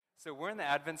So we're in the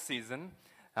Advent season.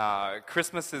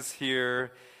 Christmas is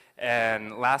here,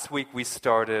 and last week we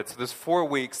started, so there's 4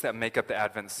 weeks that make up the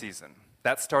Advent season.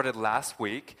 That started last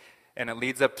week, and it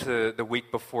leads up to the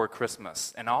week before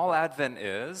Christmas. And all Advent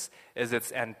is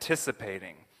it's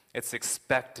anticipating, it's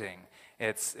expecting,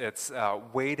 it's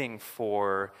waiting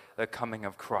for the coming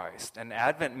of Christ. And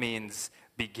Advent means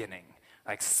beginning.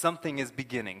 Like something is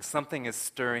beginning, something is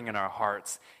stirring in our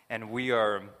hearts, and we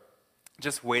are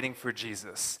just waiting for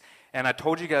Jesus. And I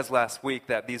told you guys last week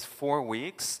that these 4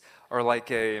 weeks are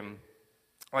like a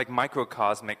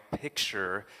microcosmic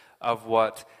picture of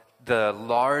what the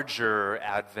larger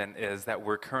Advent is that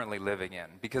we're currently living in.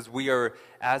 Because we are,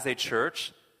 as a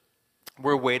church,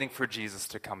 we're waiting for Jesus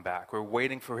to come back. We're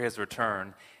waiting for his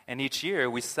return. And each year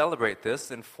we celebrate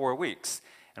this in 4 weeks.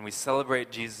 And we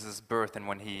celebrate Jesus' birth and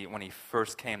when he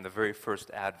first came, the very first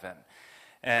Advent.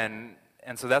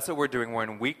 And so that's what we're doing. We're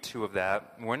in week 2 of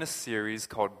that. We're in a series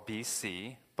called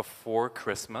BC, Before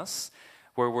Christmas,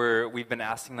 where we've been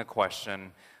asking the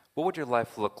question, what would your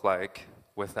life look like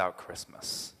without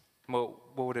Christmas?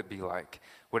 What would it be like?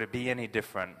 Would it be any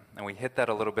different? And we hit that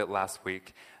a little bit last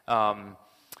week. And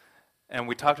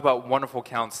we talked about Wonderful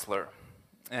Counselor.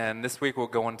 And this week we'll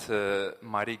go into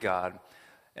Mighty God.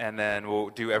 And then we'll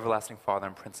do Everlasting Father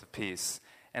and Prince of Peace.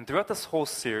 And throughout this whole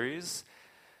series,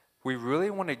 we really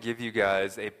want to give you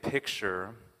guys a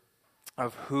picture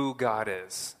of who God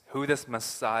is, who this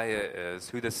Messiah is,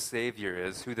 who this Savior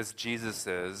is, who this Jesus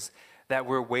is, that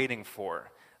we're waiting for,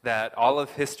 that all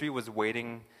of history was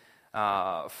waiting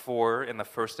for in the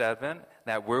first Advent,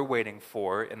 that we're waiting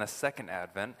for in the second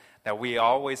Advent, that we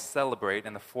always celebrate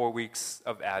in the 4 weeks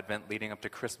of Advent leading up to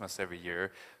Christmas every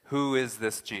year. Who is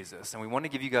this Jesus? And we want to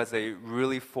give you guys a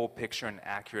really full picture, an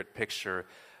accurate picture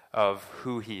of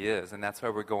who he is. And that's why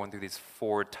we're going through these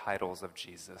 4 titles of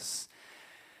Jesus.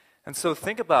 And so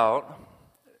think about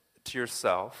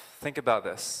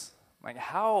this. Like,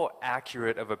 how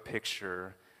accurate of a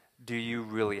picture do you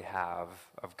really have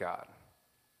of God?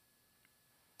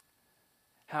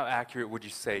 How accurate would you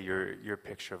say your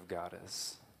picture of God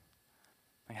is?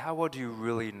 Like, how well do you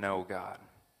really know God?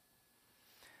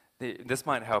 This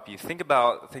might help you. Think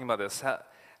about this.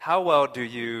 How well do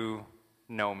you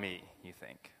know me, you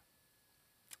think?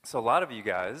 So a lot of you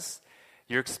guys,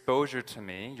 your exposure to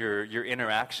me, your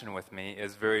interaction with me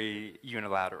is very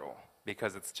unilateral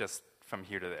because it's just from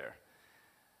here to there.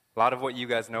 A lot of what you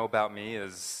guys know about me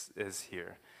is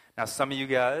here. Now, some of you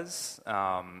guys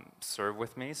serve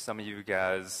with me. Some of you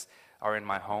guys are in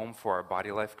my home for our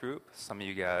Body Life group. Some of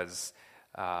you guys,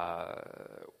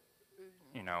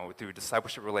 through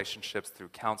discipleship relationships, through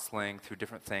counseling, through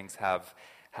different things, have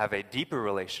a deeper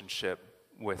relationship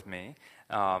with me.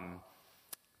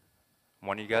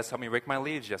 One of you guys helped me rake my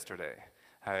leaves yesterday.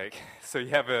 So you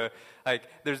have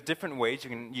there's different ways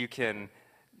you can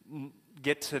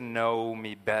get to know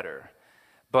me better.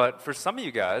 But for some of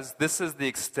you guys, this is the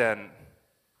extent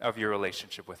of your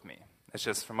relationship with me. It's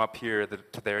just from up here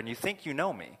to there, and you think you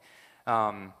know me.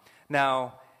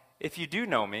 Now, if you do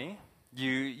know me,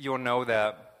 you'll know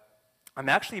that I'm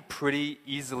actually pretty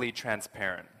easily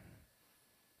transparent.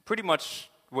 Pretty much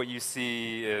what you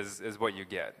see is what you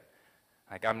get.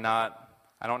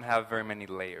 I don't have very many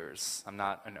layers. I'm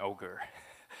not an ogre.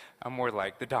 I'm more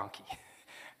like the donkey.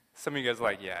 Some of you guys are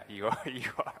like, yeah, you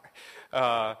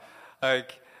are.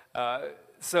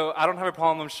 So I don't have a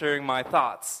problem sharing my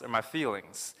thoughts or my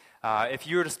feelings. If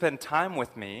you were to spend time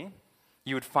with me,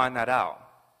 you would find that out.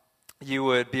 You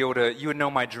would know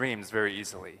my dreams very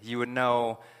easily. You would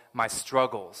know my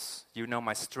struggles. You would know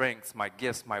my strengths, my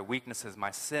gifts, my weaknesses, my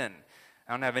sin.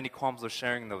 I don't have any qualms of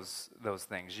sharing those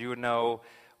things. You would know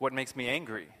what makes me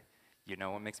angry. You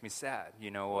know what makes me sad.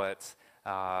 You know what...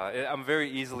 I'm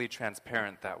very easily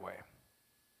transparent that way.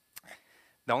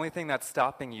 The only thing that's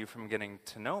stopping you from getting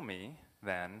to know me,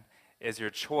 then, is your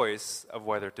choice of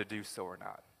whether to do so or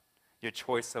not. Your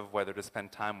choice of whether to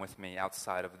spend time with me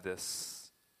outside of this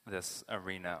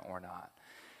arena or not.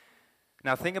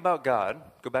 Now think about God.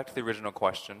 Go back to the original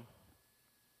question.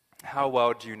 How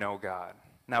well do you know God?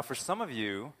 Now for some of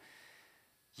you,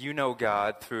 you know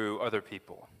God through other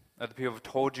people. Other people have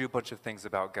told you a bunch of things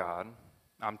about God.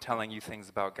 I'm telling you things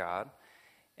about God.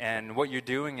 And what you're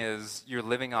doing is you're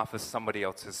living off of somebody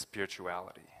else's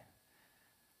spirituality.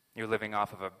 You're living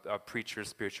off of a preacher's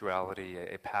spirituality,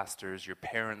 a pastor's, your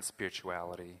parents'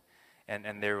 spirituality,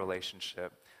 and their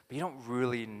relationship. But you don't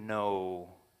really know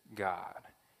God.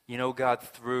 You know God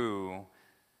through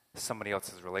somebody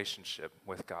else's relationship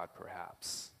with God,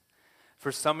 perhaps.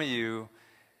 For some of you,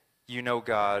 you know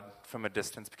God from a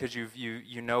distance because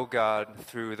you know God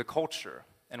through the culture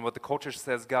and what the culture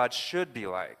says God should be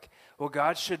like. Well,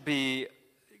 God should be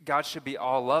God should be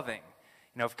all loving.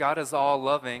 If God is all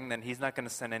loving, then he's not going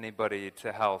to send anybody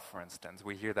to hell, for instance.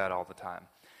 We hear that all the time.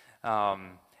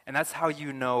 And that's how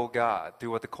you know God,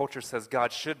 through what the culture says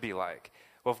God should be like.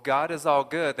 Well, if God is all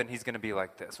good, then he's going to be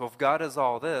like this. Well, if God is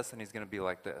all this, then he's going to be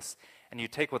like this. And you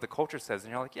take what the culture says,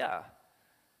 and you're like, yeah,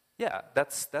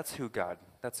 that's who God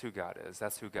is.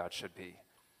 That's who God should be.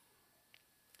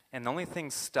 And the only thing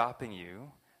stopping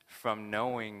you from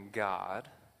knowing God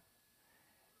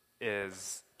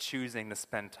is choosing to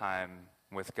spend time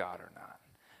with God or not.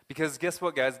 Because guess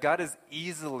what, guys? God is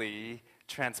easily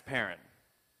transparent.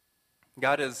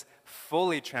 God is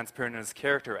fully transparent in his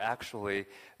character, actually.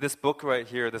 This book right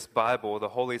here, this Bible, the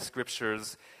Holy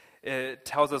Scriptures, it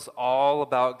tells us all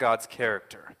about God's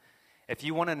character. If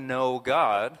you want to know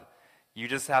God, you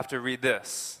just have to read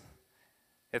this.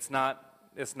 It's not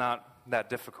that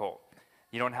difficult.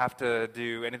 You don't have to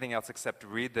do anything else except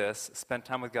read this, spend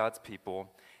time with God's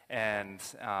people, and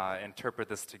interpret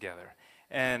this together.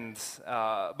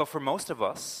 But for most of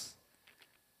us,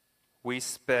 we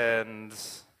spend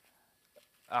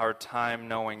our time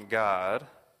knowing God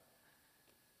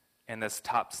in this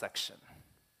top section.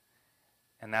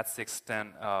 And that's the extent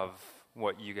of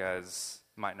what you guys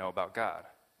might know about God.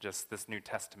 Just this New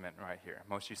Testament right here.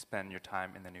 Most of you spend your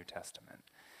time in the New Testament.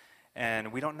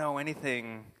 And we don't know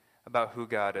anything about who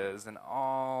God is in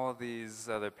all these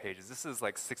other pages. This is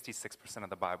like 66% of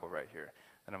the Bible right here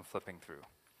that I'm flipping through.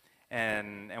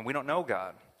 And we don't know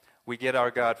God. We get our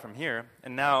God from here.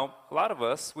 And now, a lot of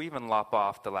us, we even lop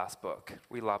off the last book.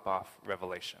 We lop off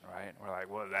Revelation, right? We're like,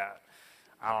 what is that?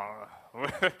 I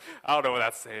don't know. I don't know what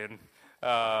that's saying.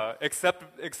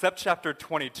 Except chapter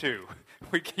 22.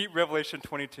 We keep Revelation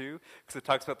 22 because it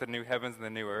talks about the new heavens and the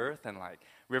new earth and like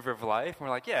river of life. And we're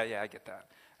like, yeah, I get that.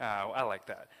 I like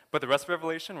that. But the rest of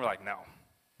Revelation, we're like, no.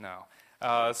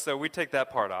 So we take that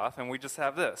part off and we just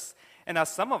have this. And now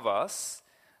some of us,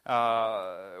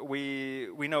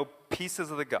 we know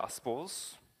pieces of the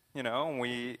Gospels, and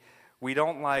we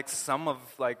don't like some of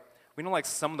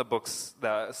the books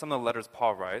some of the letters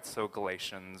Paul writes. So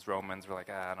Galatians, Romans, we're like,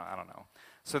 I don't know.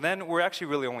 So then we're actually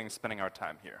really only spending our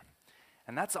time here,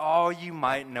 and that's all you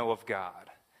might know of God.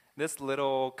 This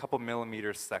little couple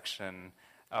millimeters section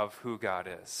of who God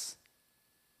is.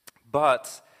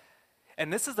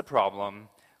 And this is the problem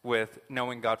with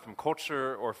knowing God from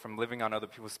culture or from living on other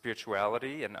people's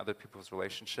spirituality and other people's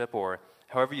relationship or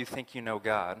however you think you know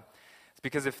God. It's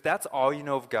because if that's all you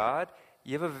know of God,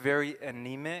 you have a very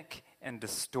anemic and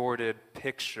distorted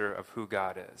picture of who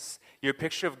God is. Your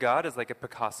picture of God is like a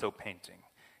Picasso painting.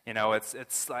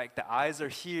 It's like the eyes are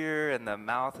here and the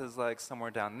mouth is like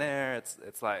somewhere down there.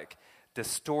 It's like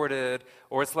distorted,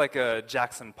 or it's like a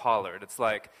Jackson Pollock. It's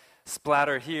like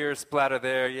splatter here, splatter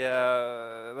there,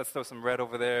 yeah, let's throw some red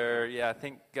over there, yeah, I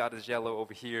think God is yellow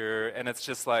over here, and it's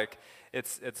just like,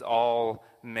 it's all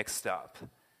mixed up.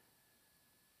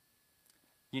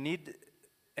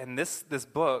 And this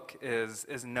book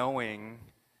is knowing,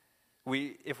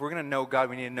 if we're going to know God,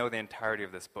 we need to know the entirety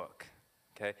of this book,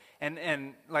 okay?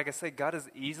 And like I say, God is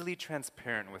easily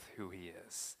transparent with who he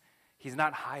is. He's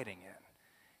not hiding it.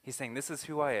 He's saying, this is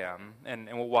who I am, and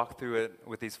we'll walk through it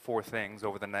with these 4 things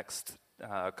over the next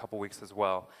couple weeks as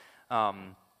well.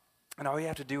 And all you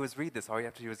have to do is read this. All you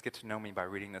have to do is get to know me by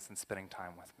reading this and spending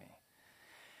time with me.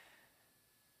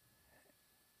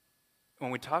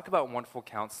 When we talk about Wonderful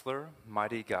Counselor,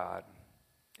 Mighty God,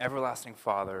 Everlasting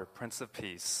Father, Prince of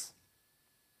Peace,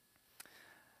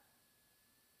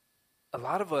 a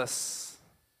lot of us,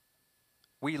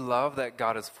 we love that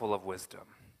God is full of wisdom.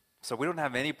 So we don't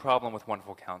have any problem with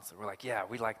Wonderful Counselor. We're like, yeah,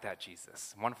 we like that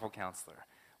Jesus. Wonderful Counselor.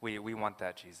 We want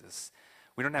that Jesus.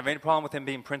 We don't have any problem with him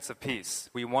being Prince of Peace.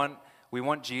 We want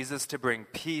Jesus to bring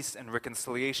peace and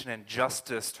reconciliation and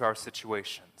justice to our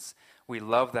situations. We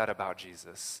love that about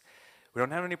Jesus. We don't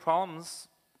have any problems,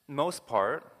 most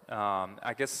part.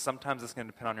 I guess sometimes it's going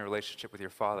to depend on your relationship with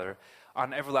your Father,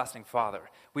 on Everlasting Father.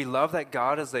 We love that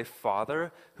God is a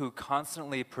Father who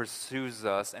constantly pursues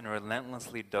us and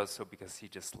relentlessly does so because he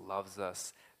just loves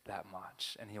us that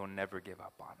much, and he will never give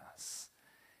up on us.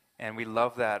 And we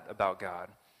love that about God.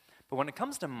 But when it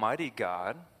comes to Mighty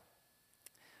God,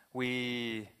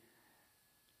 we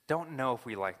don't know if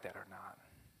we like that or not.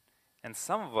 And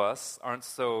some of us aren't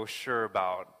so sure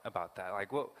about that.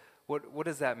 Like, what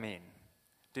does that mean?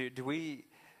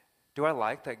 Do I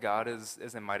like that God is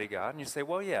a mighty God? And you say,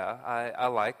 well, yeah, I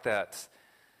like that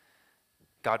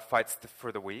God fights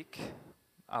for the weak.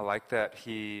 I like that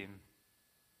he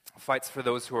fights for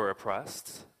those who are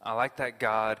oppressed. I like that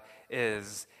God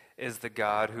is the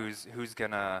God who's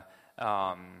gonna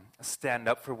stand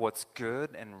up for what's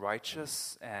good and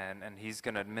righteous, and he's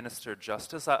going to administer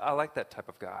justice. I like that type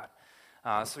of God.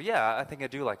 So yeah, I think I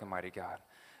do like a mighty God.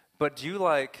 But do you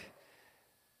like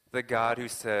the God who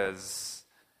says,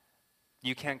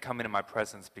 you can't come into my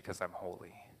presence because I'm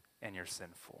holy and you're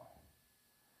sinful?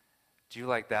 Do you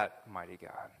like that mighty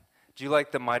God? Do you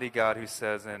like the mighty God who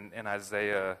says in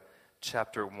Isaiah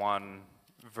chapter 1,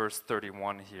 verse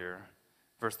 31 here,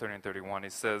 verse 30 and 31, he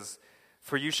says,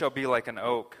 for you shall be like an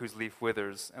oak whose leaf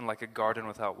withers, and like a garden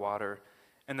without water,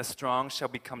 and the strong shall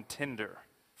become tinder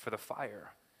for the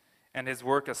fire, and his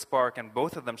work a spark, and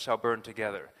both of them shall burn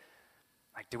together.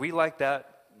 Like, do we like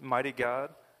that mighty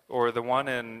God? Or the one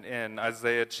in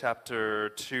Isaiah chapter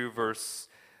 2, verse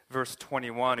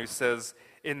 21, who says,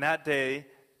 in that day,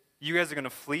 you guys are going to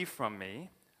flee from me,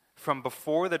 from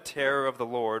before the terror of the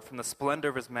Lord, from the splendor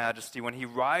of his majesty, when he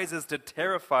rises to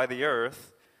terrify the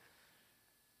earth.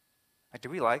 Like, do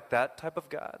we like that type of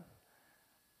God?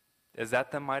 Is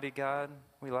that the mighty God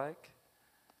we like?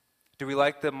 Do we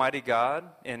like the mighty God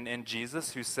in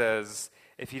Jesus who says,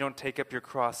 if you don't take up your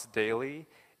cross daily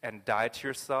and die to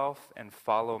yourself and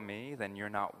follow me, then you're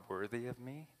not worthy of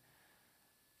me?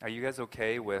 Are you guys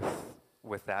okay with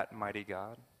that mighty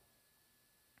God?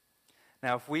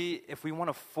 Now, if we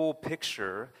want a full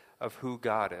picture of who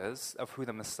God is, of who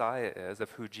the Messiah is,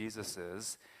 of who Jesus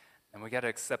is, then we got to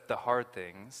accept the hard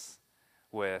things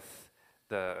with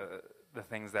the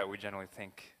things that we generally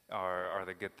think are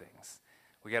the good things.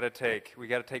 We got to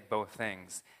take both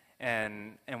things,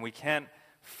 and we can't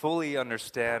fully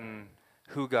understand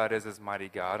who God is as mighty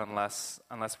God unless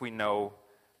we know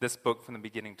this book from the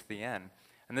beginning to the end.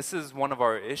 And this is one of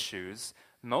our issues.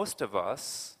 Most of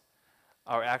us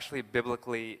are actually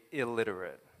biblically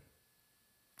illiterate.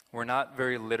 We're not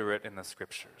very literate in the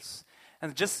scriptures.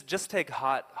 And just take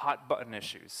hot button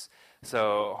issues.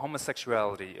 So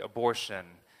homosexuality, abortion,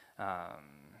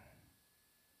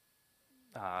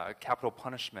 capital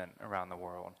punishment around the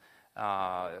world,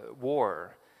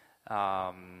 war,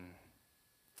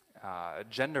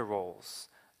 gender roles.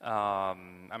 I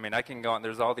mean, I can go on.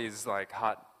 There's all these like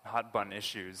hot button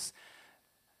issues.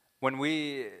 When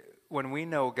we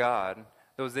know God,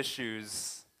 those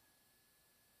issues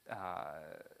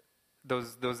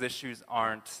those issues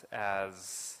aren't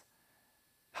as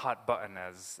hot button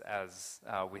as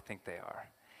we think they are.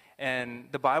 And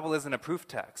the Bible isn't a proof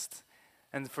text.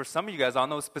 And for some of you guys on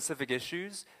those specific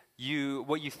issues,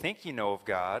 what you think you know of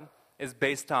God is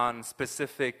based on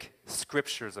specific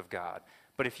scriptures of God.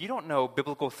 But if you don't know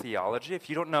biblical theology, if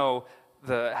you don't know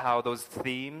how those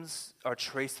themes are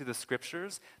traced through the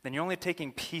scriptures, then you're only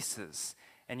taking pieces,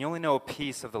 and you only know a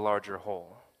piece of the larger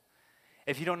whole.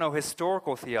 If you don't know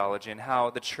historical theology and how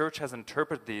the church has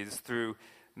interpreted these through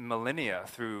millennia,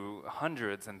 through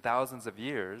hundreds and thousands of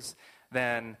years,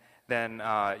 then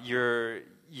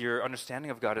your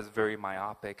understanding of God is very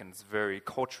myopic, and it's very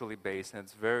culturally based, and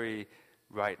it's very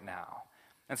right now.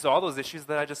 And so all those issues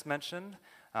that I just mentioned,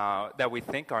 that we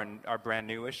think are brand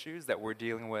new issues that we're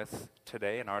dealing with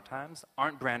today in our times,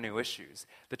 aren't brand new issues.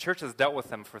 The church has dealt with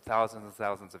them for thousands and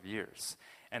thousands of years.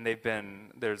 And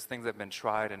there's things that have been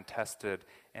tried and tested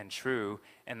and true,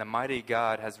 and the mighty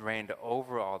God has reigned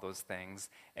over all those things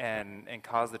and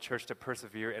caused the church to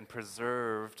persevere and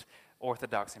preserved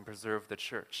orthodoxy and preserved the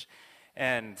church.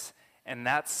 And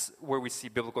that's where we see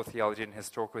biblical theology and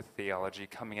historical theology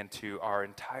coming into our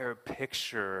entire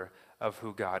picture of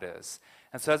who God is.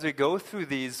 And so as we go through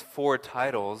these 4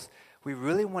 titles, we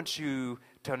really want you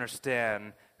to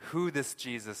understand who this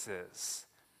Jesus is.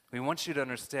 We want you to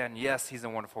understand, yes, he's a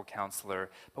wonderful counselor,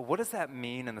 but what does that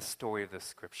mean in the story of the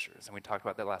scriptures? And we talked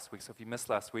about that last week, so if you missed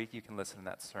last week, you can listen to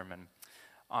that sermon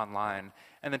online.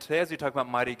 And then today, as we talk about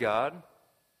mighty God,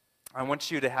 I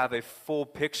want you to have a full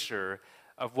picture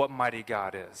of what mighty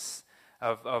God is,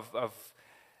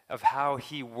 of how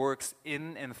he works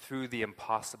in and through the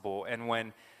impossible. And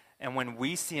when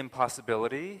we see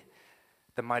impossibility,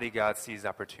 the mighty God sees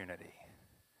opportunity.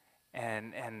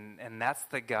 And that's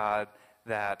the God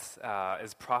that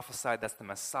is prophesied, that's the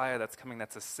Messiah that's coming,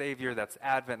 that's a Savior, that's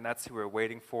Advent, that's who we're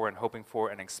waiting for and hoping for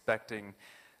and expecting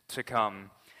to come.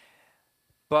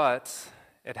 But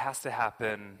it has to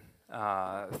happen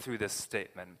through this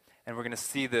statement. And we're going to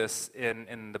see this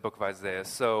in the book of Isaiah.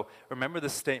 So remember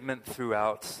this statement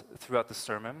throughout the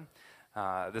sermon.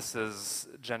 This is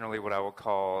generally what I will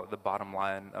call the bottom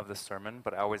line of the sermon,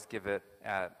 but I always give it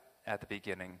at the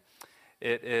beginning.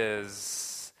 It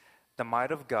is, the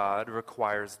might of God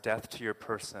requires death to your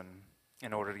person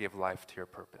in order to give life to your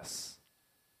purpose.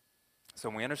 So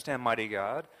when we understand mighty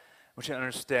God, we should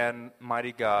understand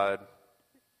mighty God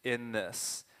in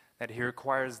this, that he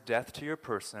requires death to your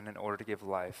person in order to give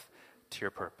life to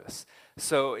your purpose.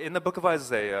 So in the book of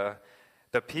Isaiah,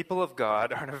 the people of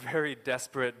God are in a very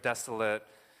desperate, desolate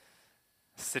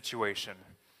situation.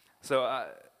 So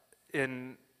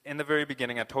in the very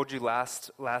beginning, I told you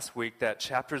last week that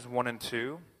chapters 1 and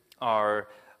 2 are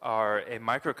a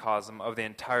microcosm of the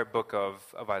entire book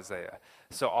of Isaiah.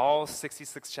 So all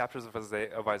 66 chapters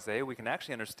of Isaiah, we can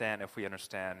actually understand if we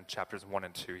understand chapters 1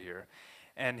 and 2 here.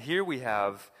 And here we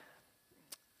have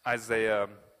Isaiah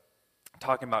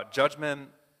talking about judgment,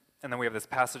 and then we have this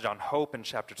passage on hope in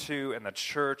chapter 2, and the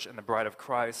church and the bride of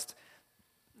Christ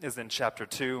is in chapter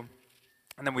 2.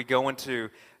 And then we go into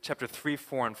chapter 3,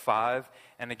 4, and 5,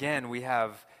 and again we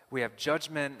have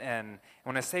judgment, and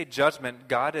when I say judgment,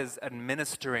 God is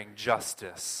administering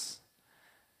justice.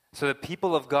 So the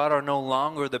people of God are no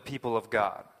longer the people of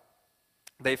God.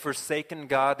 They've forsaken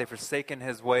God, they've forsaken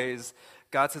His ways.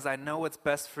 God says, I know what's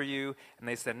best for you, and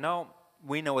they said, no,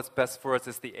 we know what's best for us.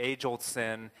 It's the age-old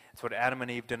sin. It's what Adam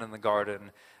and Eve did in the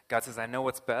garden. God says, I know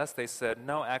what's best. They said,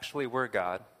 no, actually, we're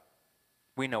God.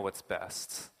 We know what's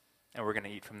best, and we're going to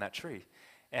eat from that tree.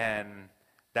 And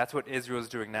that's what Israel's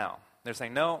doing now. They're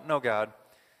saying, no, God,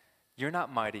 you're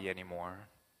not mighty anymore.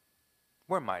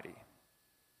 We're mighty,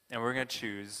 and we're going to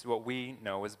choose what we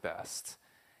know is best.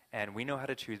 And we know how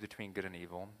to choose between good and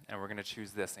evil, and we're going to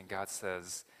choose this. And God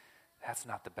says, that's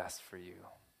not the best for you.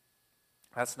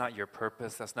 That's not your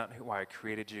purpose. That's not why I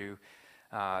created you.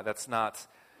 That's not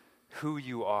who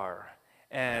you are.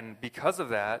 And because of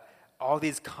that, all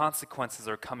these consequences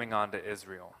are coming on to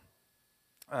Israel.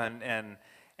 And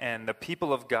the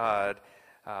people of God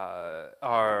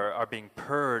are being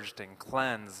purged and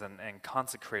cleansed and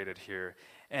consecrated here.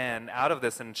 And out of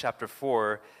this, in chapter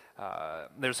 4,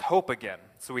 there's hope again.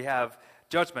 So we have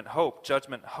judgment,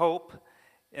 hope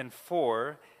in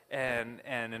 4. And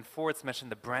in 4, it's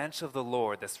mentioned the branch of the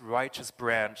Lord, this righteous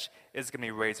branch, is going to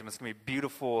be raised. And it's going to be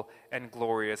beautiful and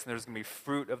glorious. And there's going to be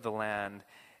fruit of the land.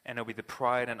 And it'll be the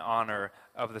pride and honor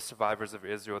of the survivors of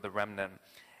Israel, the remnant.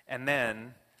 And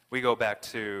then we go back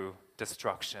to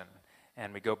destruction.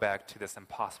 And we go back to this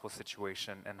impossible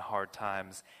situation and hard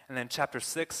times. And then chapter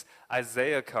 6,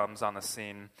 Isaiah comes on the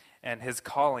scene. And his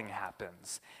calling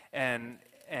happens. And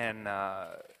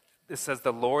it says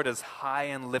the Lord is high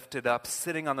and lifted up,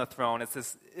 sitting on the throne.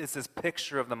 It's this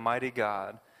picture of the mighty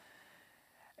God.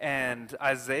 And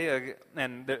Isaiah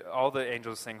and all the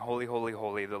angels sing, holy, holy,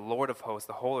 holy, the Lord of hosts,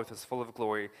 the whole earth is full of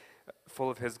glory, full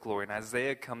of His glory. And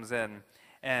Isaiah comes in,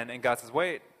 and God says,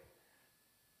 wait,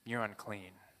 you're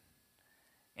unclean.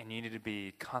 And you need to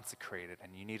be consecrated,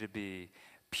 and you need to be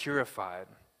purified.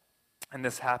 And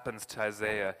this happens to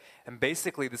Isaiah. And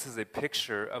basically, this is a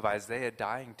picture of Isaiah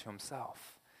dying to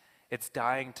himself. It's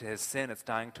dying to his sin. It's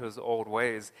dying to his old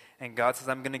ways. And God says,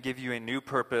 I'm going to give you a new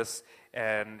purpose,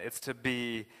 and it's to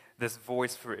be this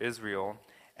voice for Israel.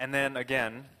 And then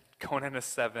again, going into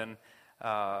 7,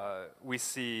 we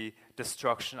see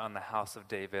destruction on the house of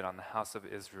David, on the house of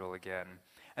Israel again.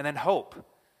 And then hope.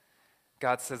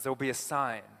 God says there will be a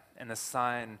sign, and the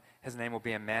sign, His name will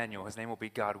be Emmanuel. His name will be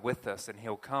God with us, and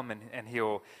He'll come and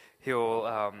He'll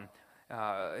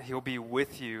be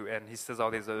with you. And He says all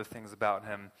these other things about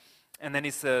Him. And then He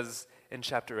says in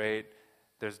chapter 8,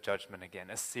 there's judgment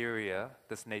again. Assyria,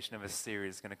 this nation of Assyria,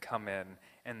 is going to come in,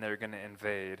 and they're going to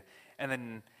invade.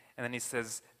 And then He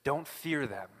says, don't fear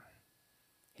them.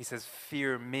 He says,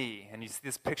 fear me. And you see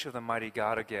this picture of the mighty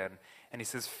God again. And He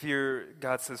says,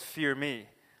 God says, fear me.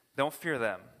 Don't fear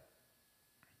them.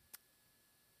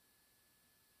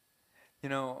 You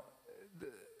know,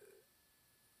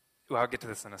 I'll get to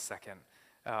this in a second.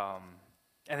 And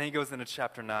then He goes into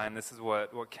chapter 9. This is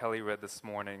what Kelly read this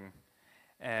morning.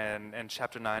 And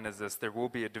chapter 9 is this: there will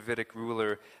be a Davidic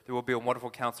ruler. There will be a wonderful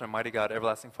counselor, mighty God,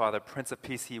 everlasting Father, Prince of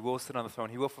Peace. He will sit on the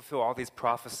throne. He will fulfill all these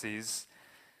prophecies.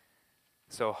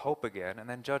 So hope again, and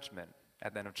then judgment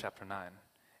at the end of chapter 9.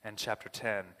 And chapter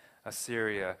 10,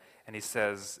 Assyria. And He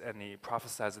says, and He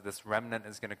prophesies that this remnant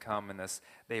is going to come, and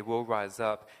they will rise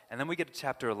up. And then we get to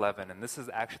chapter 11, and this is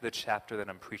actually the chapter that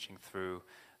I'm preaching through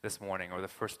this morning, or the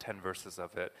first 10 verses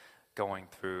of it, going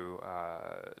through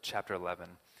chapter 11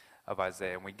 of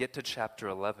Isaiah. And we get to chapter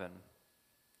 11,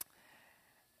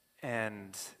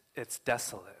 and it's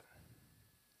desolate.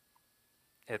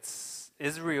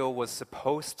 Israel was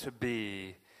supposed to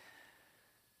be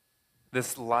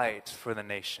this light for the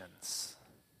nations.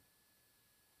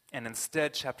 And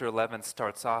instead, chapter 11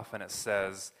 starts off and it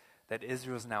says that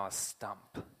Israel is now a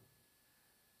stump.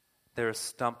 They're a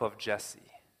stump of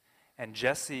Jesse. And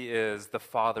Jesse is the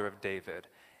father of David.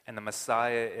 And the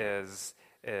Messiah is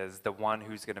the one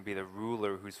who's going to be the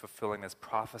ruler who's fulfilling this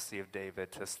prophecy of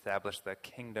David to establish the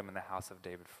kingdom in the house of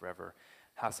David forever.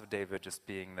 House of David just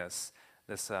being this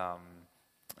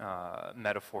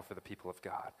metaphor for the people of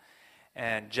God.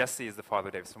 And Jesse is the father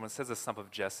of David. So when it says the stump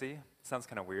of Jesse, it sounds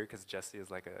kind of weird because Jesse is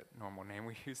like a normal name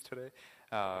we use today.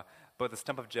 But the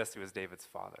stump of Jesse was David's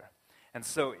father. And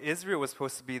so Israel was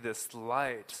supposed to be this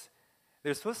light.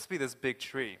 There's supposed to be this big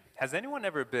tree. Has anyone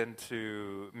ever been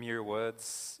to Muir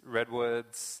Woods,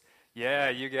 Redwoods? Yeah,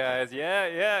 you guys.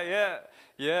 Yeah.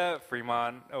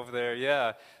 Fremont over there.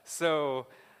 Yeah. So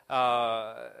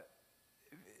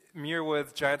Muir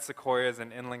Woods, giant sequoias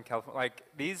in inland California, like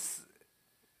these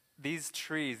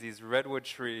trees, these redwood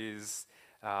trees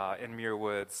in Muir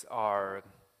Woods are,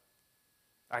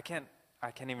 I can't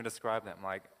even describe them.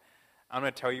 Like, I'm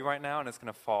going to tell you right now, and it's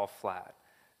going to fall flat.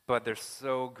 But they're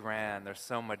so grand, they're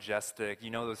so majestic.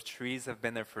 You know, those trees have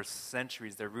been there for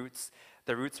centuries. Their roots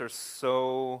are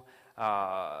so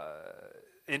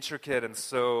intricate and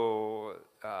so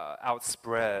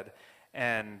outspread.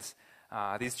 And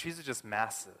these trees are just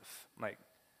massive. Like,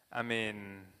 I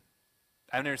mean,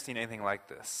 I've never seen anything like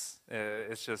this.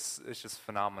 It's just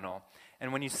phenomenal.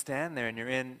 And when you stand there and you're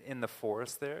in the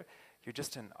forest there, you're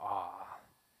just in awe.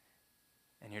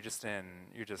 And you just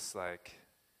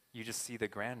see the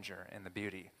grandeur and the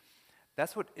beauty.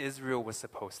 That's what Israel was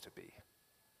supposed to be.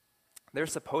 They're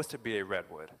supposed to be a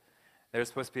redwood. They're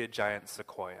supposed to be a giant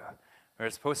sequoia.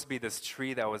 They're supposed to be this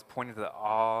tree that was pointing to the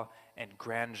awe and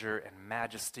grandeur and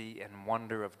majesty and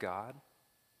wonder of God.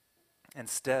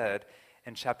 Instead,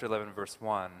 in chapter 11, verse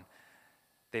 1,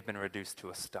 they've been reduced to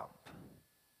a stump.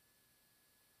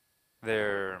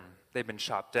 They've been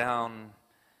chopped down,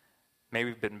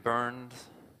 maybe been burned.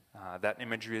 That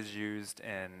imagery is used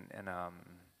in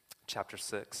chapter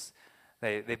 6.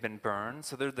 They've been burned.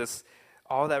 So there's this,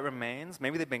 all that remains,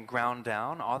 maybe they've been ground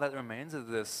down. All that remains is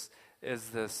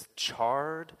this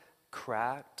charred,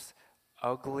 cracked,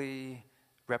 ugly,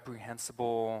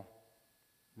 reprehensible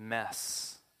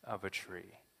mess of a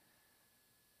tree.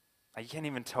 You can't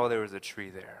even tell there was a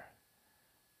tree there.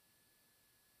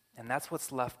 And that's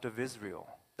what's left of Israel.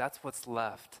 That's what's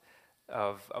left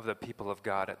of the people of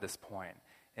God at this point.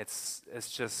 It's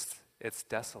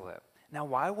desolate. Now,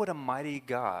 why would a mighty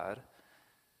God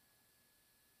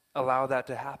allow that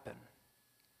to happen?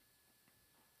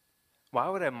 Why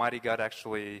would a mighty God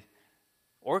actually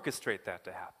orchestrate that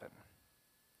to happen?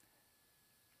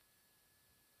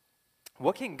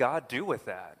 What can God do with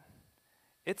that?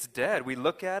 It's dead. We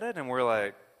look at it and we're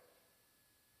like,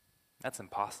 that's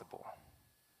impossible.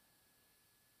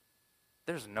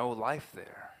 There's no life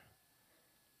there.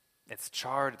 It's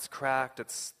charred, it's cracked,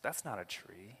 that's not a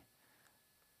tree.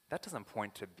 That doesn't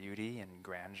point to beauty and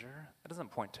grandeur. That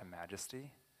doesn't point to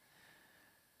majesty.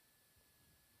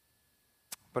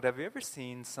 But have you ever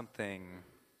seen something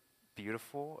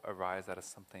beautiful arise out of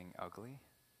something ugly?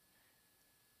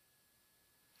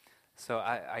 So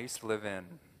I used to live in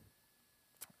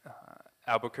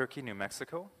Albuquerque, New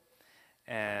Mexico,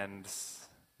 and this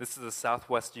is the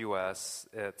southwest U.S.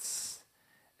 It's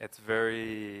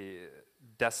very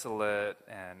desolate,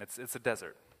 and it's a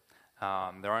desert.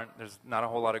 There's not a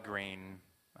whole lot of green.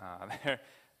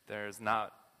 There's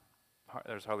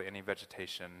hardly any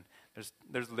vegetation.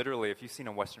 There's literally, if you've seen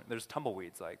there's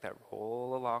tumbleweeds like that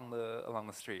roll along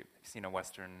the street. If you've seen a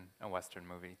western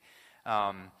movie,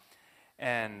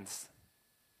 and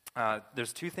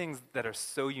there's two things that are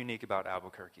so unique about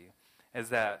Albuquerque, is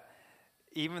that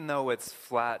even though it's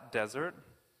flat desert,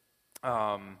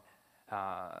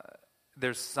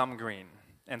 there's some green.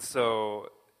 And so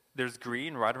there's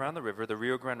green right around the river. The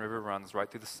Rio Grande River runs right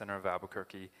through the center of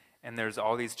Albuquerque, and there's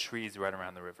all these trees right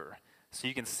around the river. So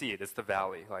you can see it. It's the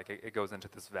valley. Like it goes into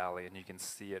this valley, and you can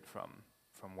see it from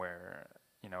where,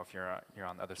 if you're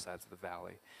on the other sides of the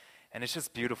valley. And it's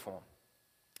just beautiful.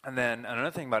 And then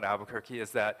another thing about Albuquerque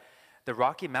is that the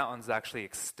Rocky Mountains actually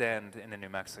extend into New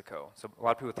Mexico. So a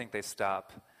lot of people think they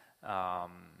stop,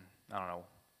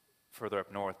 further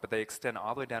up north, but they extend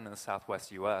all the way down in the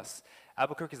southwest U.S.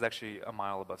 Albuquerque is actually a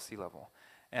mile above sea level.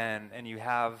 And you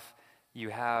have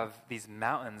these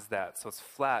mountains so it's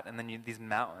flat, and then these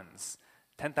mountains,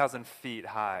 10,000 feet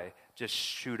high, just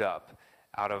shoot up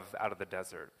out of the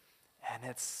desert. And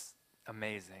it's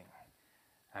amazing.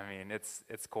 I mean,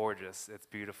 it's gorgeous. It's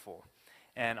beautiful.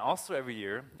 And also every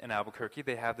year in Albuquerque,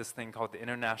 they have this thing called the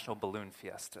International Balloon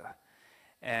Fiesta.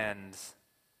 And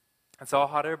it's all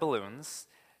hot air balloons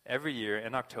every year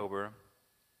in October.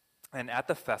 And at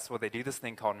the festival, they do this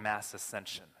thing called Mass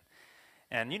Ascension.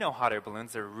 And hot air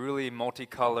balloons, they're really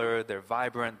multicolored, they're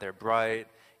vibrant, they're bright.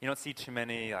 You don't see too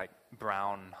many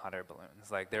brown hot air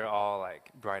balloons. They're all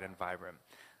bright and vibrant.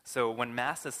 So when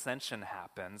Mass Ascension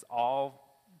happens, all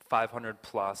 500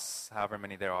 plus, however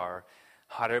many there are,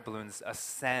 hot air balloons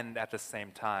ascend at the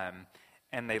same time,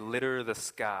 and they litter the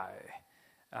sky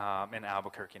in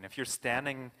Albuquerque. And if you're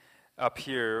standing up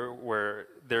here where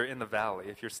they're in the valley,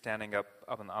 if you're standing up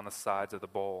on the sides of the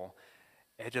bowl,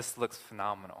 it just looks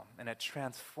phenomenal. And it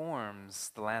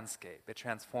transforms the landscape. It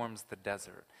transforms the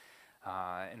desert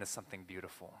into something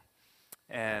beautiful.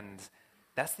 And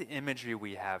that's the imagery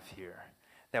we have here.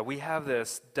 That we have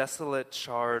this desolate,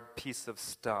 charred piece of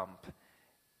stump,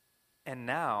 and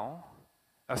now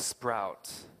a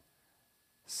sprout.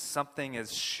 Something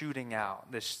is shooting out.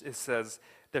 It says,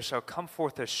 there shall come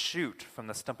forth a shoot from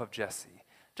the stump of Jesse.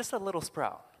 Just a little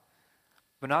sprout.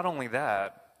 But not only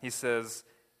that, he says,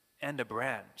 and a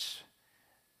branch.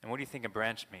 And what do you think a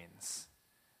branch means?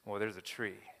 Well, there's a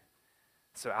tree.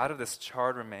 So out of this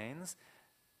charred remains,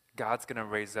 God's going to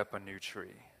raise up a new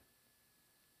tree.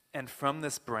 And from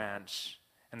this branch,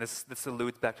 and this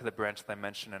alludes back to the branch that I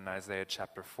mentioned in Isaiah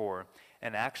chapter 4,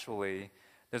 and actually,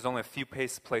 there's only a few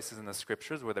places in the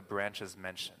scriptures where the branch is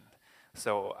mentioned.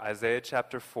 So Isaiah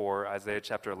chapter 4, Isaiah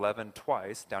chapter 11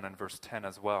 twice, down in verse 10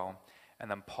 as well.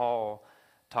 And then Paul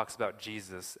talks about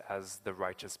Jesus as the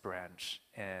righteous branch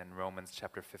in Romans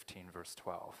chapter 15, verse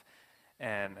 12.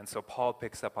 And so Paul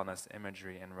picks up on this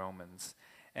imagery in Romans.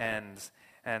 And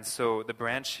so the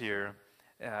branch here,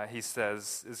 he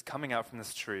says, is coming out from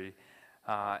this tree,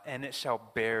 and it shall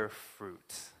bear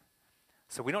fruit.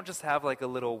 So we don't just have like a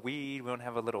little weed, we don't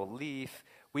have a little leaf.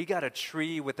 We got a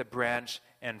tree with a branch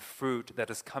and fruit that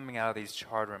is coming out of these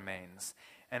charred remains.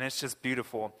 And it's just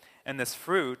beautiful. And this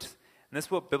fruit, and this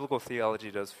is what biblical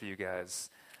theology does for you guys.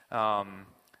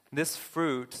 This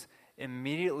fruit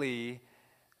immediately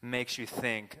makes you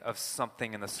think of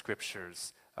something in the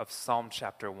scriptures, of Psalm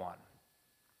chapter 1.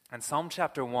 And Psalm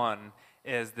chapter 1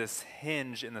 is this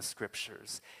hinge in the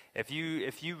scriptures. If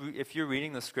you're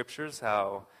reading the scriptures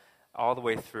how all the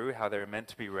way through, how they're meant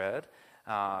to be read,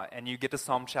 and you get to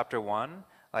Psalm chapter 1,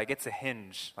 like it's a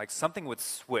hinge. Like something would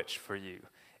switch for you.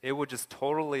 It would just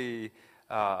totally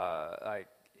like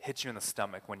hit you in the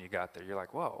stomach when you got there. You're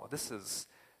like, whoa, this is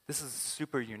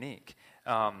super unique.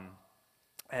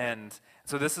 And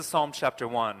so this is Psalm chapter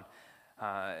 1.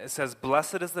 It says,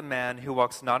 "Blessed is the man who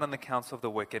walks not in the counsel of the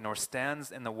wicked, nor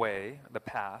stands in the way, the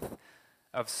path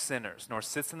of sinners, nor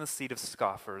sits in the seat of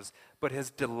scoffers, but his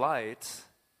delight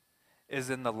is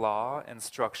in the law,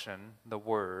 instruction, the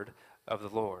word of the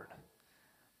Lord.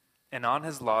 And on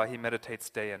his law he meditates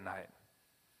day and night."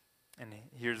 And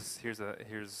here's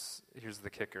the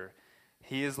kicker.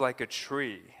 He is like a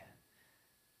tree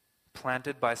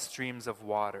planted by streams of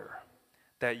water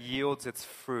that yields its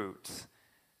fruit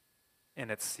in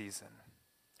its season,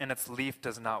 and its leaf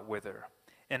does not wither.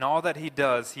 In all that he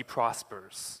does, he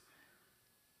prospers.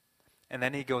 And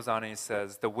then he goes on and he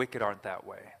says, the wicked aren't that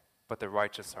way, but the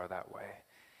righteous are that way.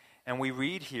 And we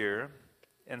read here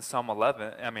in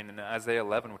in Isaiah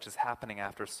 11, which is happening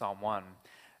after Psalm 1,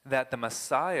 that the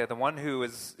Messiah, the one who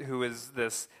is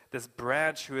this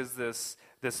branch, who is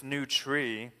this new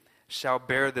tree, shall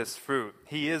bear this fruit.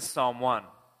 He is Psalm 1.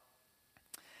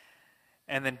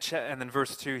 And then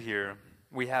verse 2 here,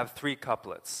 we have 3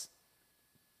 couplets.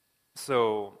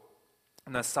 So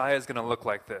the Messiah is going to look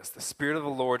like this. The Spirit of the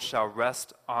Lord shall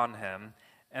rest on him.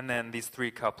 And then these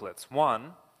 3 couplets.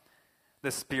 1,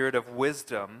 the spirit of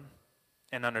wisdom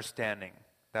and understanding,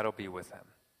 that'll be with him.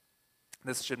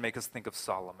 This should make us think of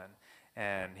Solomon.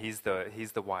 And he's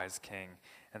the wise king.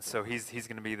 And so he's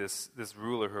going to be this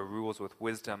ruler who rules with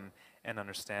wisdom and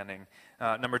understanding.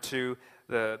 Number 2,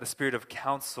 the spirit of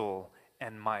counsel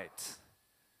and might.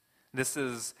 This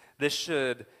is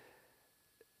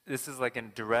like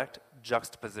in direct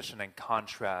juxtaposition and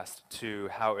contrast to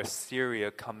how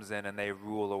Assyria comes in and they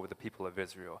rule over the people of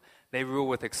Israel. They rule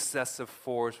with excessive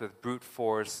force, with brute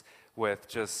force, with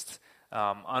just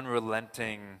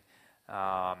unrelenting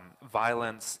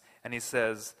violence. And he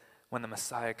says, when the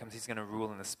Messiah comes, he's going to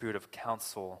rule in the spirit of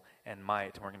counsel and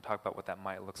might. And we're going to talk about what that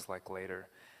might looks like later.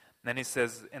 And then he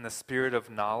says, in the spirit of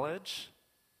knowledge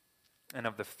and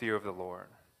of the fear of the Lord.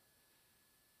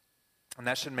 And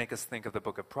that should make us think of the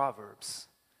book of Proverbs.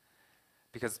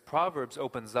 Because Proverbs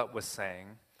opens up with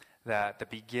saying that the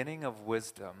beginning of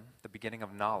wisdom, the beginning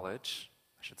of knowledge,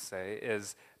 I should say,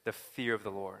 is the fear of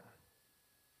the Lord.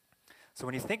 So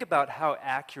when you think about how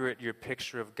accurate your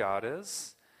picture of God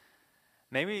is,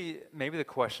 maybe the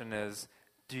question is,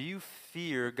 do you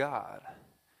fear God?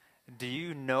 Do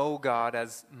you know God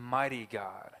as mighty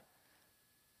God?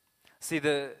 See,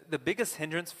 the biggest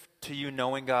hindrance to you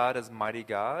knowing God as mighty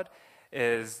God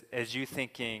is you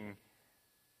thinking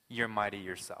you're mighty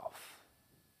yourself.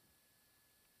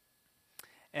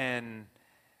 And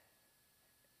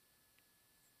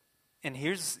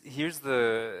here's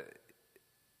the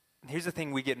here's the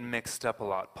thing we get mixed up a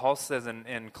lot. Paul says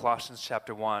in Colossians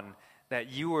chapter 1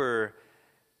 that you were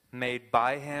made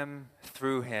by him,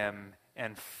 through him,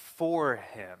 and for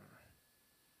him.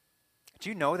 Do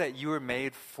you know that you were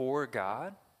made for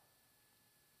God?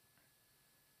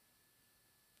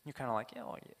 You're kind of like, yeah,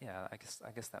 well, yeah, I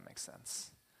guess that makes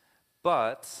sense.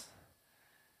 But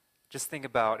just think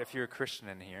about, if you're a Christian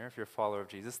in here, if you're a follower of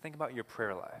Jesus, think about your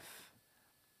prayer life.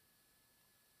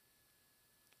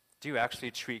 Do you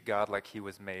actually treat God like he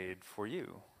was made for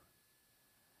you?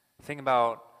 Think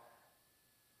about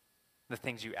the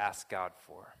things you ask God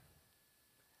for.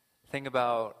 Think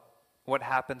about what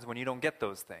happens when you don't get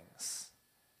those things,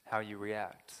 how you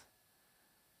react.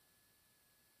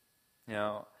 You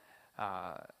know,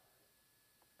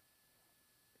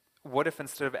 what if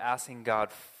instead of asking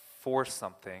God for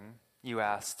something, you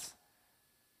asked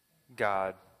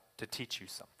God to teach you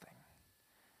something?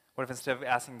 What if instead of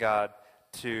asking God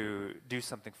to do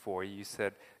something for you, you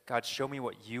said, God, show me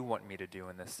what you want me to do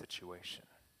in this situation?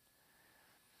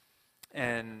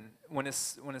 And when it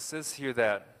says here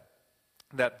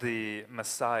that the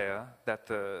Messiah, that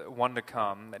the one to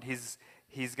come, that he's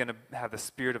going to have the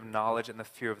spirit of knowledge and the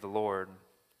fear of the Lord,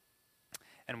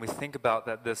 and we think about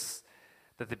that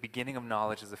the beginning of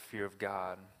knowledge is the fear of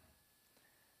God,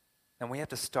 then we have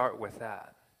to start with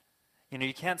that. You know,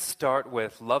 you can't start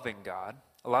with loving God.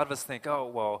 A lot of us think, oh,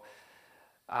 well,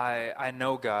 I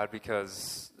know God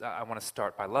because I want to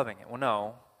start by loving it. Well,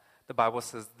 no. The Bible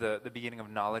says the beginning of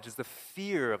knowledge is the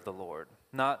fear of the Lord,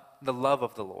 not the love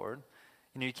of the Lord.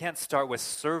 You know, you can't start with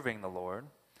serving the Lord.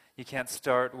 You can't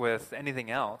start with anything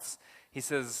else. He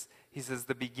says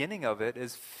the beginning of it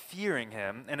is fearing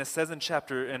him. And it says in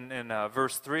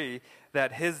verse 3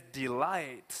 that his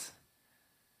delight,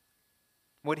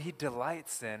 what he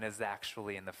delights in, is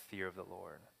actually in the fear of the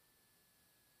Lord.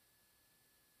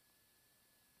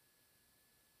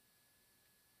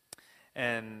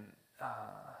 And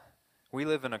we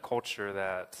live in a culture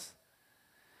that,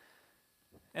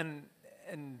 and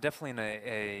definitely in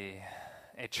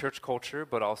a church culture,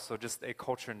 but also just a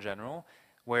culture in general,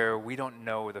 where we don't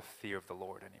know the fear of the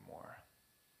Lord anymore.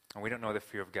 And we don't know the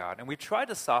fear of God. And we've tried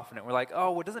to soften it. We're like,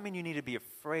 oh, well, it doesn't mean you need to be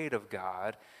afraid of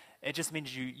God. It just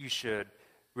means you should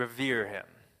revere him.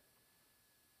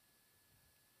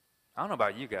 I don't know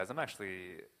about you guys. I'm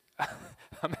actually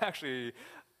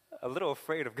a little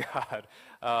afraid of God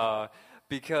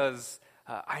because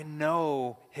I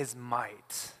know his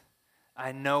might.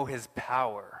 I know his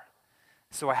power.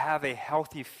 So I have a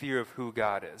healthy fear of who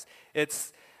God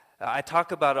is. I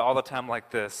talk about it all the time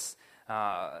like this.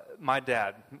 My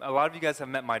dad, a lot of you guys have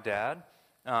met my dad.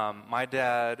 My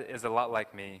dad is a lot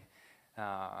like me.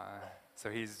 So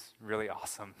he's really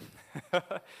awesome.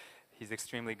 He's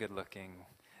extremely good looking,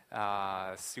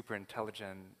 super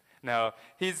intelligent. No,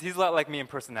 he's a lot like me in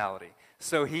personality.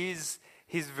 So he's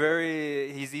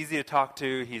easy to talk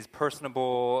to. He's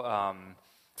personable.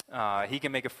 He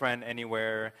can make a friend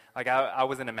anywhere. Like I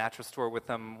was in a mattress store with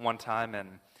him one time,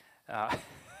 and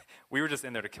we were just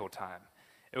in there to kill time.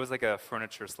 It was like a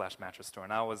furniture/mattress store,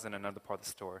 and I was in another part of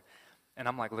the store. And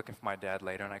I'm like looking for my dad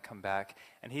later, and I come back,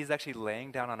 and he's actually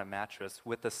laying down on a mattress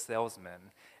with the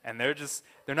salesman, and they're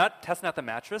not testing out the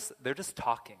mattress, they're just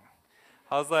talking.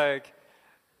 I was like,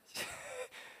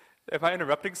 am I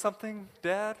interrupting something,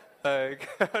 Dad? Like,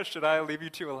 should I leave you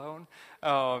two alone?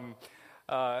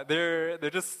 They're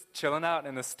just chilling out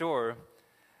in the store.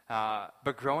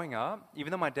 But growing up,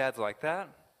 even though my dad's like that,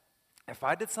 if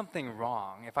I did something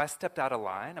wrong, if I stepped out of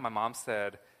line, and my mom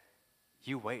said,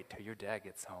 you wait till your dad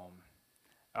gets home.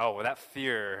 Oh, well, that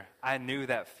fear, I knew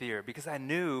that fear because I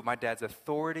knew my dad's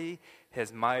authority,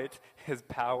 his might, his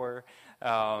power,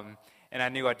 and I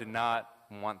knew I did not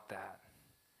want that.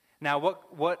 Now,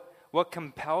 what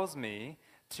compels me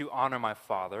to honor my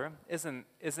father isn't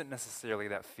necessarily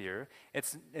that fear.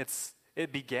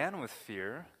 It began with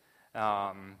fear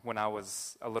when I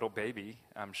was a little baby,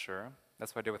 I'm sure.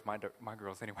 That's what I did with my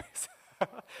girls anyways. I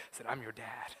said, I'm your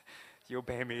dad. You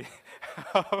obey me.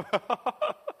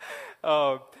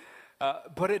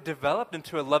 But it developed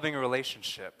into a loving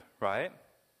relationship, right?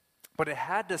 But it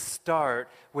had to start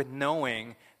with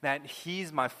knowing that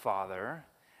he's my father,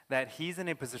 that he's in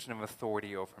a position of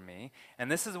authority over me.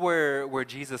 And this is where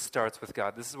Jesus starts with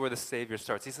God. This is where the Savior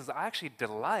starts. He says, I actually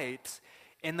delight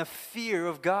in the fear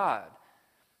of God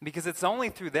because it's only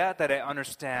through that I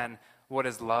understand what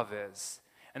his love is.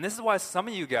 And this is why some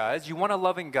of you guys, you want a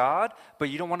loving God, but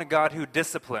you don't want a God who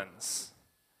disciplines.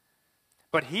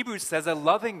 But Hebrews says a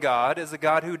loving God is a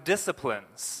God who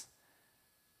disciplines.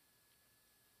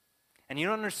 And you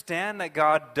don't understand that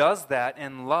God does that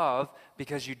in love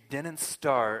because you didn't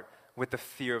start with the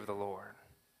fear of the Lord.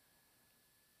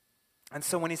 And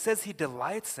so when he says he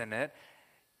delights in it,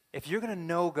 if you're going to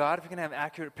know God, if you're going to have an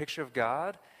accurate picture of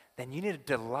God, then you need to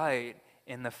delight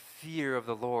in the fear of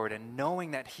the Lord and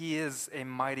knowing that he is a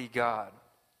mighty God.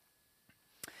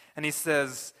 And he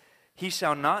says, he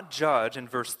shall not judge, in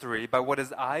verse 3, by what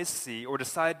his eyes see, or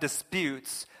decide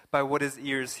disputes by what his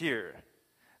ears hear.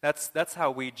 That's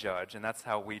how we judge, and that's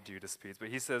how we do disputes. But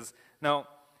he says, no,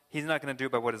 he's not going to do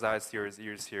it by what his eyes see or his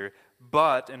ears hear,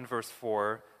 but, in verse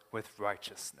 4, with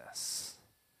righteousness.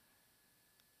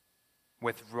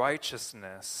 With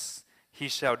righteousness he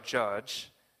shall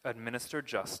judge, administer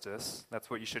justice. That's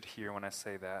what you should hear when I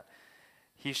say that.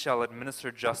 He shall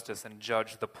administer justice and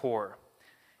judge the poor.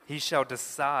 He shall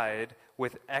decide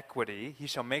with equity. He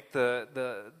shall make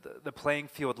the playing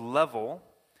field level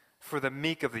for the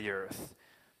meek of the earth.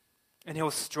 And he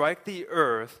will strike the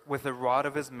earth with the rod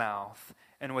of his mouth,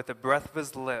 and with the breath of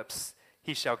his lips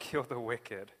he shall kill the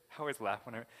wicked. I always laugh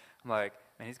when I'm like,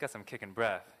 man, he's got some kicking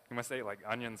breath. He must eat like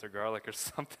onions or garlic or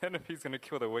something if he's going to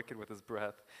kill the wicked with his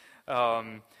breath.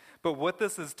 But what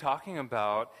this is talking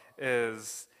about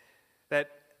is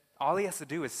that all he has to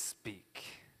do is speak.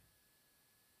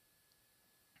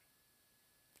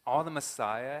 All the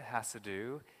Messiah has to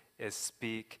do is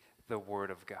speak the word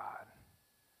of God.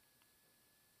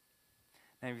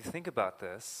 Now, if you think about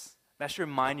this, that should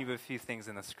remind you of a few things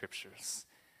in the scriptures.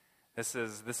 This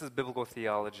is biblical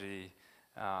theology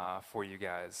for you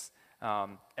guys.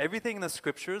 Everything in the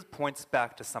scriptures points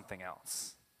back to something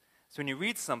else. So when you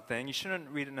read something, you shouldn't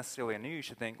read it necessarily anew. You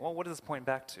should think, well, what does this point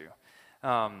back to?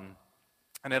 And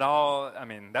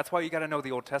that's why you got to know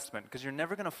the Old Testament, because you're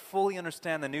never going to fully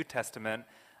understand the New Testament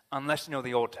unless you know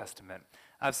the Old Testament.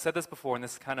 I've said this before, and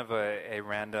this is kind of a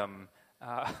random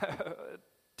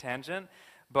tangent,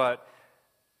 but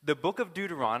the book of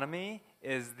Deuteronomy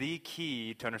is the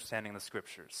key to understanding the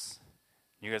scriptures.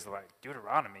 You guys are like,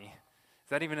 Deuteronomy? Is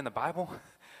that even in the Bible?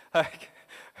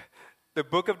 The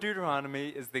book of Deuteronomy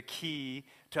is the key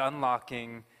to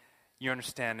unlocking your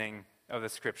understanding of the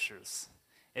scriptures.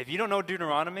 If you don't know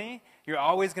Deuteronomy, you're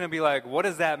always going to be like, what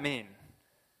does that mean?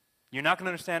 You're not going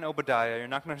to understand Obadiah. You're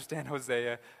not going to understand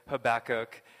Hosea,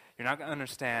 Habakkuk. You're not going to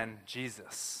understand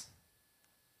Jesus.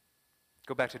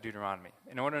 Go back to Deuteronomy.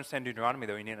 In order to understand Deuteronomy,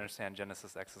 though, you need to understand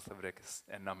Genesis, Exodus, Leviticus,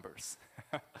 and Numbers.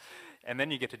 And then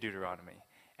you get to Deuteronomy.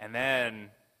 And then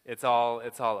it's all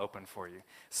open for you.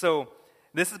 So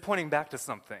this is pointing back to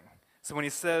something. So when he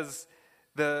says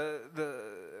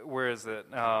where is it?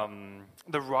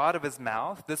 The rod of his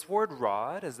mouth, this word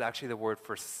rod is actually the word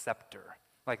for scepter,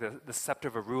 like the scepter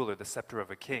of a ruler, the scepter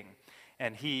of a king.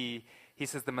 And he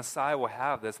says the Messiah will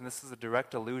have this, and this is a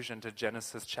direct allusion to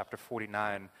Genesis chapter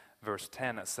 49, verse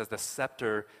 10. It says the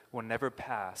scepter will never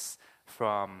pass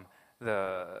from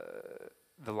the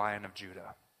Lion of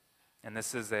Judah. And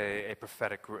this is a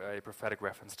prophetic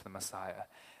reference to the Messiah.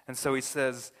 And so he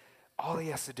says, all he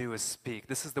has to do is speak.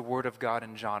 This is the word of God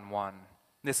in John 1.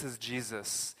 This is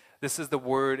Jesus. This is the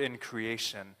word in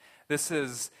creation. This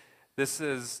is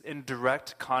in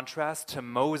direct contrast to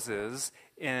Moses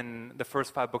in the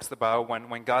first 5 books of the Bible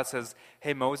when God says,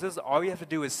 hey, Moses, all you have to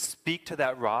do is speak to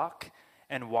that rock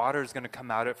and water is going to come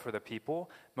out of it for the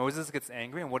people. Moses gets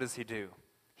angry, and what does he do?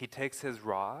 He takes his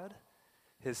rod,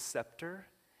 his scepter,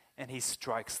 and he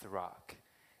strikes the rock.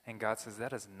 And God says,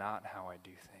 that is not how I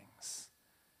do things.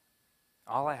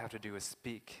 All I have to do is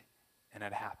speak, and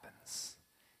it happens.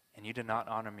 And you did not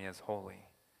honor me as holy.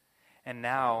 And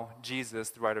now, Jesus,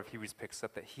 the writer of Hebrews, picks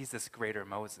up that he's this greater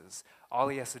Moses. All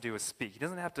he has to do is speak. He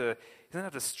doesn't have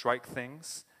to strike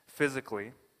things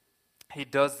physically. He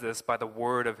does this by the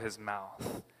word of his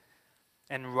mouth.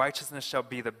 And righteousness shall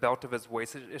be the belt of his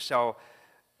waist. It shall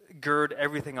gird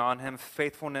everything on him.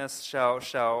 Faithfulness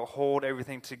shall hold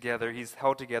everything together. He's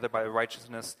held together by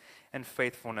righteousness and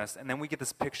faithfulness. And then we get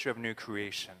this picture of new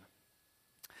creation.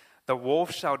 The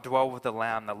wolf shall dwell with the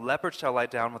lamb. The leopard shall lie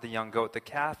down with the young goat. The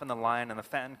calf and the lion and the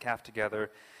fattened calf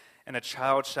together. And a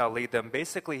child shall lead them.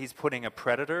 Basically, he's putting a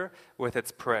predator with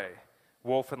its prey.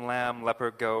 Wolf and lamb,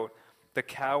 leopard, goat. The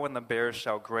cow and the bear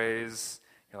shall graze.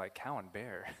 You're like, cow and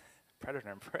bear? Predator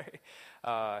and prey?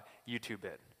 YouTube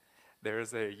it.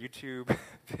 There's a YouTube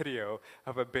video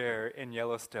of a bear in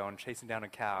Yellowstone chasing down a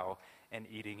cow and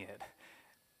eating it.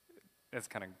 It's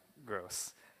kind of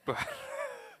gross.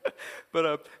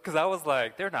 But because I was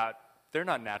like, they're not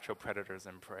natural predators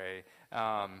and prey.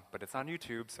 But it's on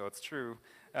YouTube, so it's true.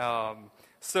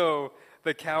 So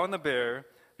the cow and the bear,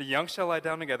 the young shall lie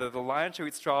down together. The lion shall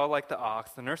eat straw like the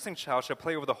ox. The nursing child shall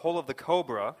play over the hole of the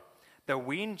cobra. The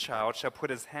weaned child shall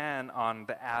put his hand on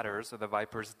the adders or the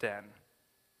viper's den.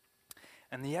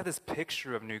 And you have this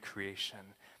picture of new creation,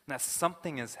 that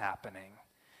something is happening,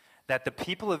 that the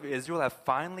people of Israel have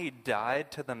finally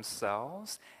died to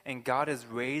themselves, and God is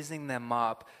raising them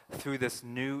up through this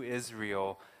new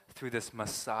Israel, through this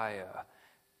Messiah,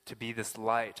 to be this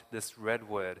light, this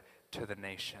redwood to the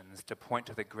nations, to point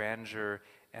to the grandeur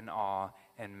and awe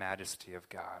and majesty of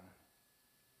God.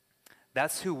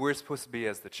 That's who we're supposed to be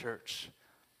as the church.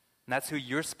 And that's who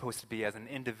you're supposed to be as an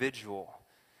individual,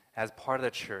 as part of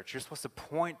the church. You're supposed to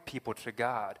point people to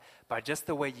God by just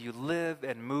the way you live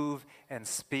and move and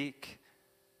speak.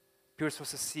 People are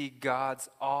supposed to see God's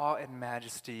awe and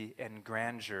majesty and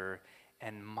grandeur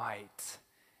and might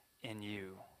in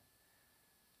you,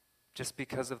 just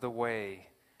because of the way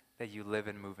that you live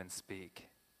and move and speak.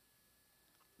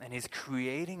 And he's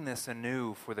creating this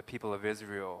anew for the people of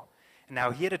Israel. And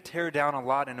now he had to tear down a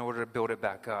lot in order to build it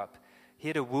back up. He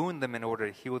had to wound them in order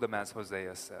to heal them, as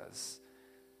Hosea says.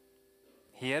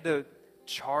 He had to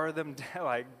char them down,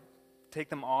 like take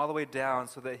them all the way down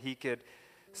so that he could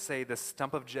say, the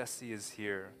stump of Jesse is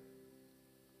here.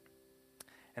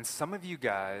 And some of you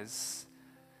guys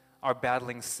are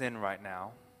battling sin right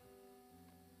now.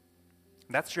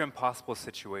 That's your impossible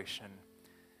situation.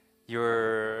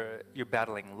 You're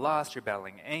battling lust, you're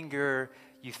battling anger.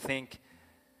 You think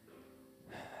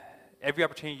every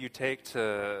opportunity you take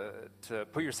to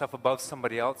put yourself above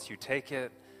somebody else, you take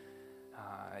it.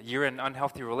 You're in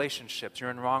unhealthy relationships, you're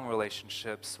in wrong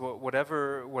relationships,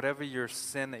 whatever your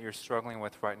sin that you're struggling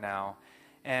with right now.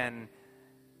 And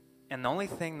the only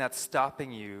thing that's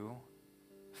stopping you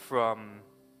from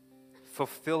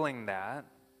fulfilling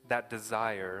that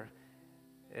desire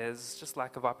is just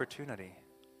lack of opportunity.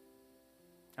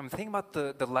 I'm thinking about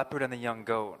the leopard and the young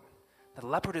goat. The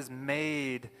leopard is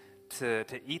made to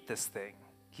eat this thing.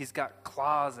 He's got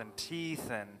claws and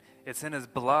teeth, and it's in his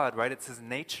blood, right? It's his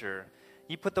nature.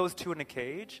 You put those two in a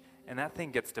cage, and that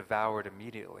thing gets devoured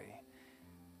immediately.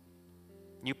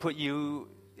 You put you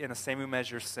in the same room as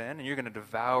your sin, and you're going to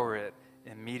devour it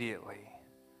immediately.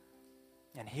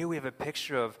 And here we have a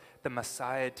picture of the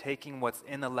Messiah taking what's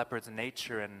in the leopard's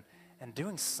nature and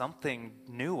doing something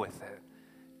new with it,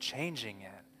 changing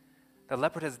it. The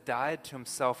leopard has died to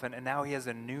himself, and now he has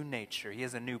a new nature. He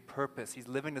has a new purpose. He's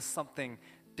living to something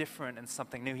different and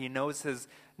something new. He knows his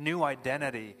new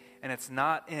identity, and it's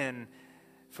not in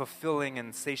fulfilling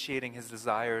and satiating his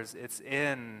desires. It's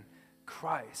in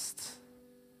Christ.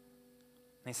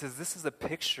 And he says this is a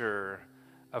picture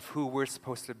of who we're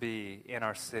supposed to be in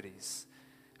our cities,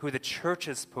 who the church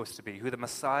is supposed to be, who the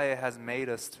Messiah has made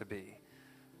us to be.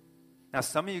 Now,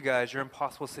 some of you guys, your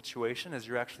impossible situation is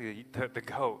you're actually the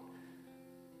goat.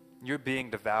 You're being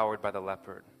devoured by the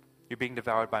leopard. You're being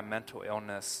devoured by mental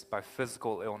illness, by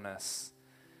physical illness,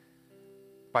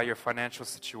 by your financial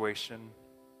situation,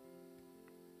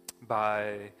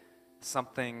 by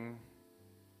something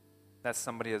that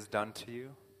somebody has done to you.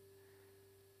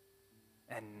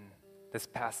 And this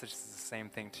passage is the same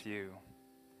thing to you,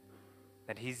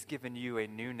 that he's given you a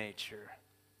new nature.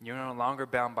 You're no longer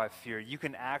bound by fear. You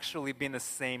can actually be in the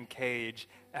same cage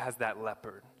as that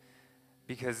leopard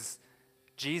because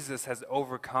Jesus has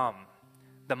overcome.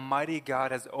 The mighty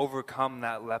God has overcome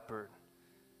that leopard.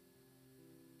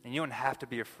 And you don't have to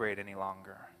be afraid any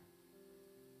longer.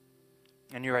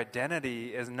 And your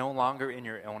identity is no longer in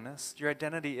your illness. Your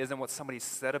identity isn't what somebody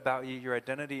said about you. Your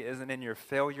identity isn't in your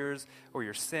failures or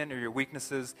your sin or your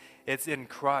weaknesses. It's in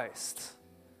Christ.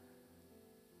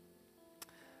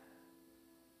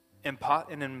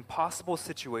 In impossible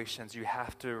situations, you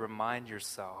have to remind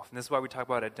yourself, and this is why we talk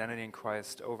about identity in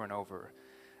Christ over and over,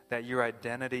 that your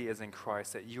identity is in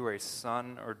Christ, that you are a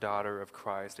son or daughter of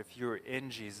Christ. If you're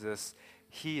in Jesus,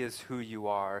 he is who you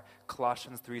are.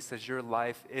 Colossians 3 says your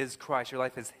life is Christ. Your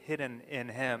life is hidden in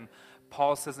him.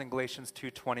 Paul says in Galatians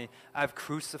 2:20, I've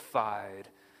crucified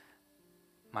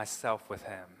myself with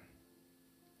him.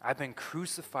 I've been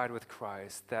crucified with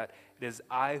Christ, that it is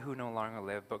I who no longer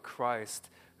live, but Christ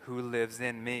who lives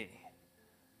in me.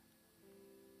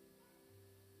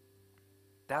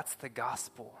 That's the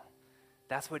gospel.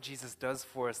 That's what Jesus does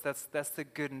for us. That's the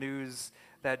good news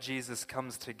that Jesus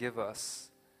comes to give us.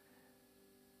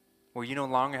 Where you no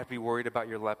longer have to be worried about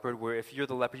your leopard, where if you're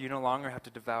the leopard, you no longer have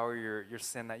to devour your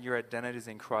sin, that your identity is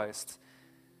in Christ.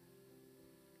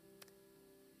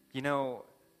 You know,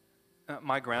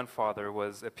 my grandfather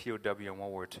was a POW in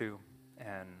World War II,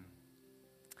 and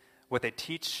what they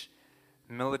teach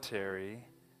military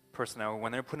personnel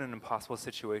when they're put in impossible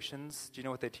situations, do you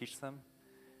know what they teach them?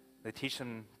 They teach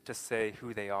them to say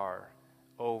who they are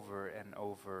over and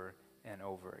over and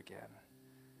over again.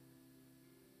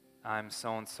 I'm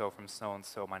so-and-so from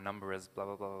so-and-so, my number is blah,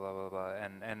 blah, blah, blah, blah, blah,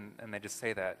 and they just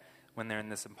say that when they're in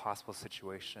this impossible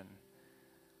situation.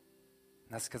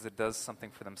 that's because it does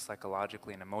something for them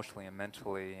psychologically and emotionally and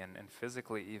mentally and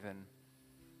physically even.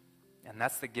 And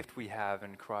that's the gift we have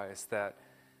in Christ, that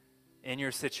in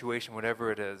your situation,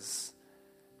 whatever it is,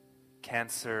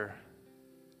 cancer,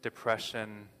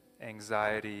 depression,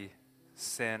 anxiety,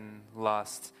 sin,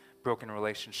 lust, broken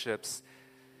relationships,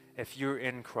 if you're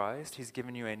in Christ, He's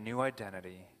given you a new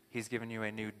identity. He's given you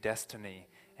a new destiny,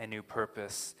 a new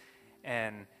purpose.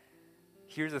 And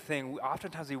here's the thing,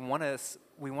 oftentimes we want to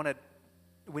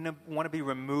be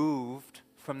removed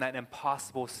from that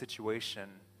impossible situation.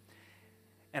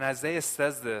 And Isaiah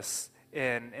says this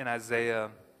in Isaiah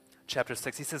chapter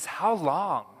 6. He says, how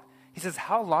long? He says,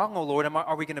 how long, O Lord,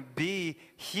 are we going to be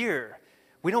here?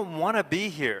 We don't want to be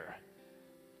here.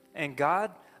 And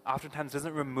God oftentimes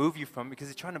doesn't remove you from it because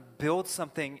He's trying to build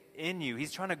something in you.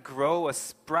 He's trying to grow a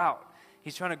sprout.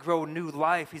 He's trying to grow new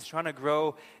life. He's trying to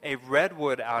grow a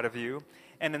redwood out of you.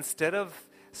 And instead of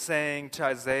saying to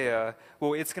Isaiah,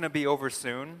 well, it's going to be over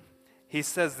soon, he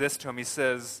says this to him. He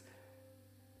says,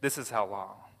 this is how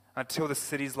long? Until the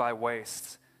cities lie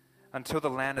waste, until the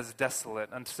land is desolate,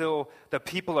 until the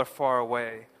people are far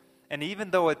away. And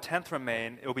even though a tenth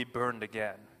remain, it will be burned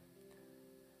again.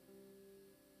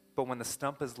 But when the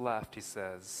stump is left, he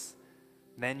says,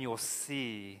 then you'll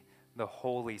see the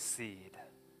holy seed.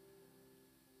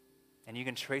 And you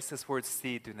can trace this word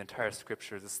seed through the entire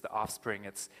scriptures. It's the offspring.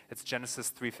 It's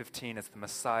Genesis 3:15. It's the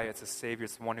Messiah. It's the Savior.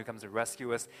 It's the one who comes to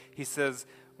rescue us. He says,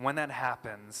 when that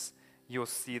happens, you'll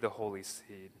see the holy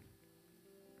seed.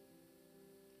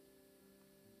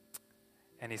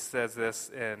 And he says this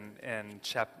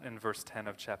in verse 10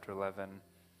 of chapter 11.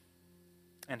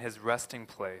 And his resting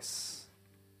place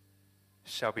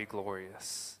shall be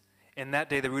glorious. In that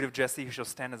day, the root of Jesse, who shall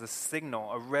stand as a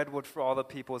signal, a redwood for all the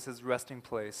people, is his resting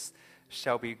place,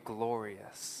 shall be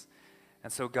glorious.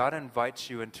 And so God invites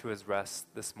you into his rest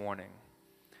this morning.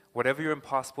 Whatever your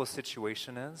impossible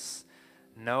situation is,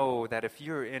 know that if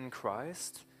you're in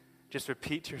Christ, just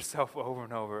repeat to yourself over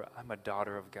and over, I'm a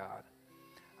daughter of God.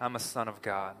 I'm a son of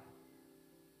God.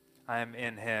 I am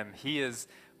in him. He is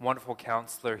wonderful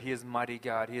counselor. He is mighty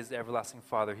God. He is everlasting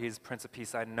Father. He is Prince of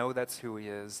Peace. I know that's who he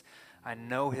is. I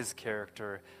know his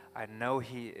character. I know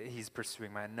he's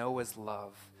pursuing me. I know his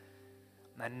love.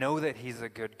 I know that he's a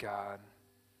good God.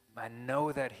 I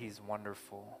know that he's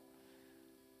wonderful.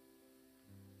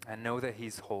 I know that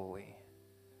he's holy.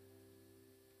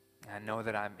 I know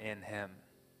that I'm in him.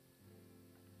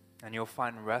 And you'll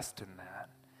find rest in that.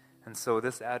 And so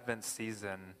this Advent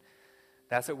season,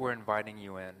 that's what we're inviting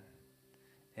you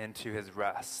into his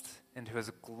rest, into his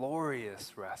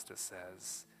glorious rest, it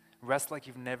says. Rest like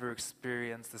you've never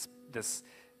experienced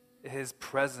his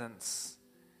presence.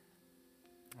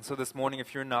 And so this morning,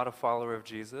 if you're not a follower of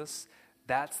Jesus,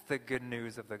 that's the good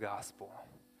news of the gospel.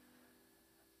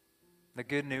 The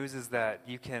good news is that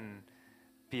you can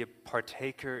be a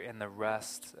partaker in the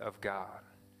rest of God.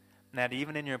 And that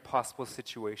even in your impossible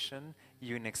situation,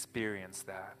 you can experience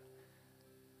that.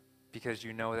 Because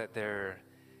you know that there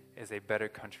is a better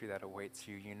country that awaits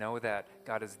you. You know that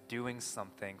God is doing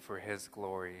something for his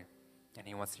glory, and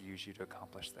he wants to use you to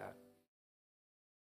accomplish that.